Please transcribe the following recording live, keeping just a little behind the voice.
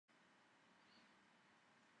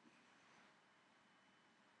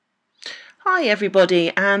Hi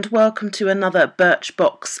everybody and welcome to another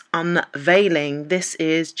Birchbox unveiling. This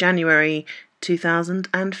is January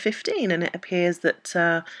 2015 and it appears that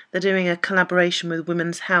they're doing a collaboration with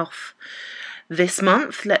Women's Health this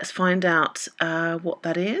month. Let's find out what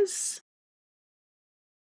that is.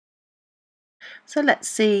 So let's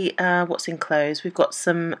see what's enclosed. We've got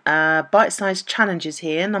some bite-sized challenges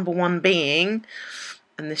here, number one being,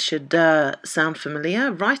 and this should sound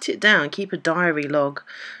familiar, write it down, keep a diary log.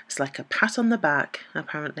 It's like a pat on the back,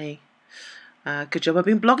 apparently. Good job, I've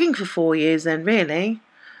been blogging for 4 years then, really.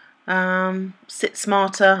 Sit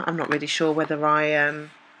smarter, I'm not really sure whether I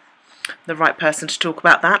am the right person to talk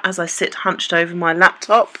about that as I sit hunched over my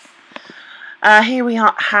laptop. Here we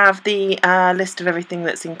have the list of everything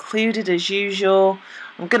that's included as usual.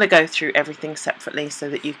 I'm going to go through everything separately so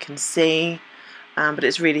that you can see. But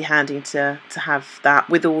it's really handy to have that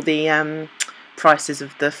with all the prices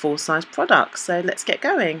of the full-size products. So let's get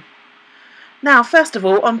going. Now, first of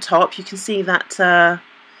all, on top you can see that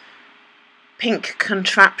pink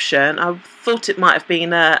contraption. I thought it might have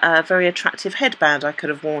been a very attractive headband I could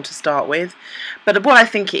have worn to start with, but what I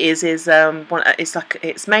think it is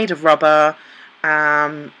it's made of rubber,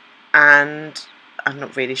 and I'm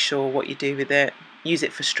not really sure what you do with it. Use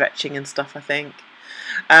it for stretching and stuff, I think.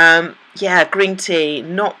 Yeah, green tea,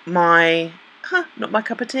 not my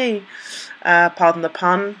cup of tea. Pardon the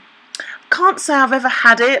pun. Can't say I've ever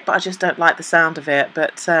had it, but I just don't like the sound of it.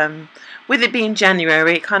 But with it being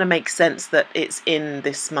January, it kind of makes sense that it's in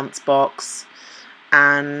this month's box.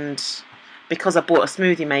 And because I bought a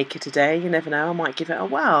smoothie maker today, you never know, I might give it a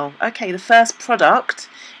whirl. Okay, the first product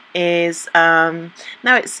is now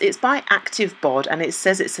it's by Active Bod, and it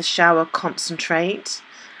says it's a shower concentrate.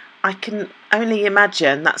 I can only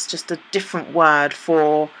imagine that's just a different word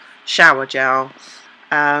for shower gel.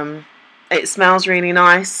 It smells really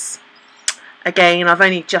nice. Again, I've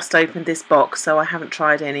only just opened this box, so I haven't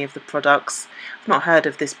tried any of the products. I've not heard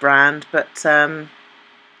of this brand, but the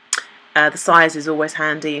size is always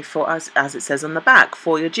handy for, as it says on the back,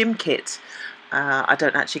 for your gym kit. I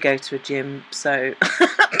don't actually go to a gym, so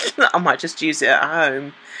I might just use it at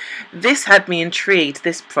home. This had me intrigued,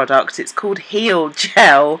 this product. It's called Heal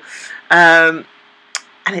Gel, and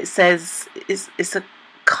it says it's a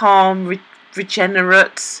calm,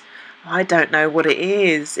 regenerate. I don't know what it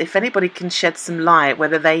is. If anybody can shed some light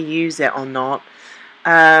whether they use it or not.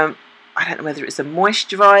 I don't know whether it's a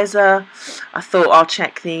moisturiser. I thought I'll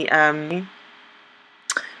check the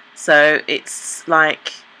so it's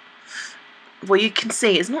like, well, you can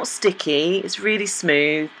see it's not sticky, it's really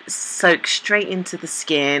smooth, it soaks straight into the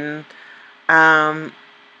skin, but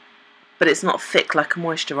it's not thick like a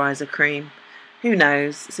moisturiser cream. Who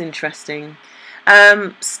knows, it's interesting.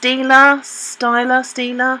 Stila,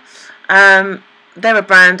 they're a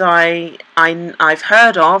brand I've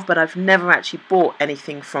heard of, but I've never actually bought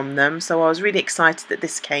anything from them, so I was really excited that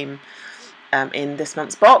this came in this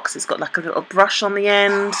month's box. It's got like a little brush on the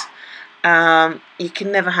end. You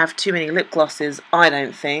can never have too many lip glosses, I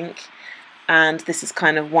don't think, and this is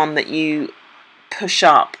kind of one that you push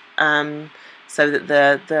up so that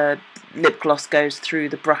the lip gloss goes through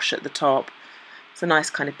the brush at the top. It's a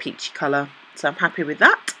nice kind of peachy colour, so I'm happy with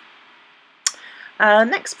that.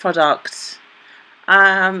 Next product,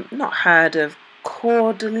 not heard of,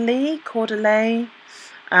 Cordelay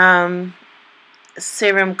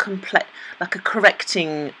serum, like a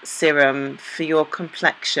correcting serum for your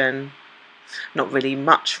complexion. Not really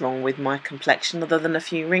much wrong with my complexion other than a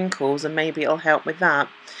few wrinkles, and maybe it'll help with that.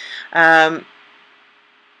 I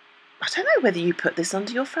don't know whether you put this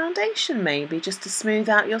under your foundation, maybe just to smooth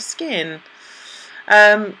out your skin.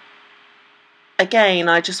 Again,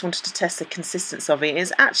 I just wanted to test the consistency of it.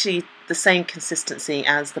 It's actually the same consistency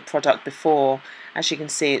as the product before. As you can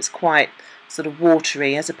see, it's quite sort of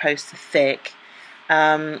watery as opposed to thick.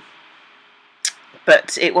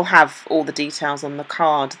 But it will have all the details on the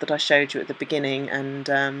card that I showed you at the beginning, and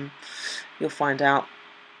you'll find out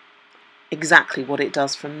exactly what it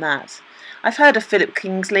does from that. I've heard of Philip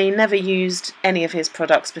Kingsley, never used any of his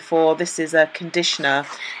products before. This is a conditioner.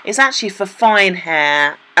 It's actually for fine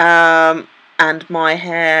hair, and my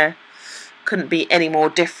hair couldn't be any more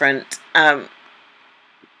different.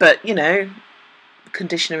 But, you know,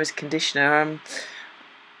 conditioner is conditioner.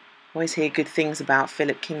 Always hear good things about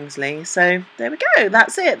Philip Kingsley. So there we go.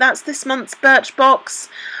 That's it. That's this month's Birchbox.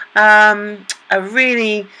 A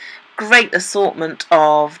really great assortment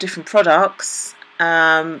of different products.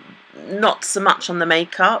 Not so much on the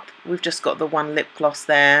makeup. We've just got the one lip gloss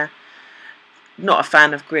there. Not a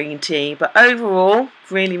fan of green tea, but overall,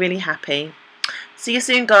 really, really happy. See you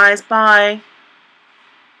soon, guys. Bye.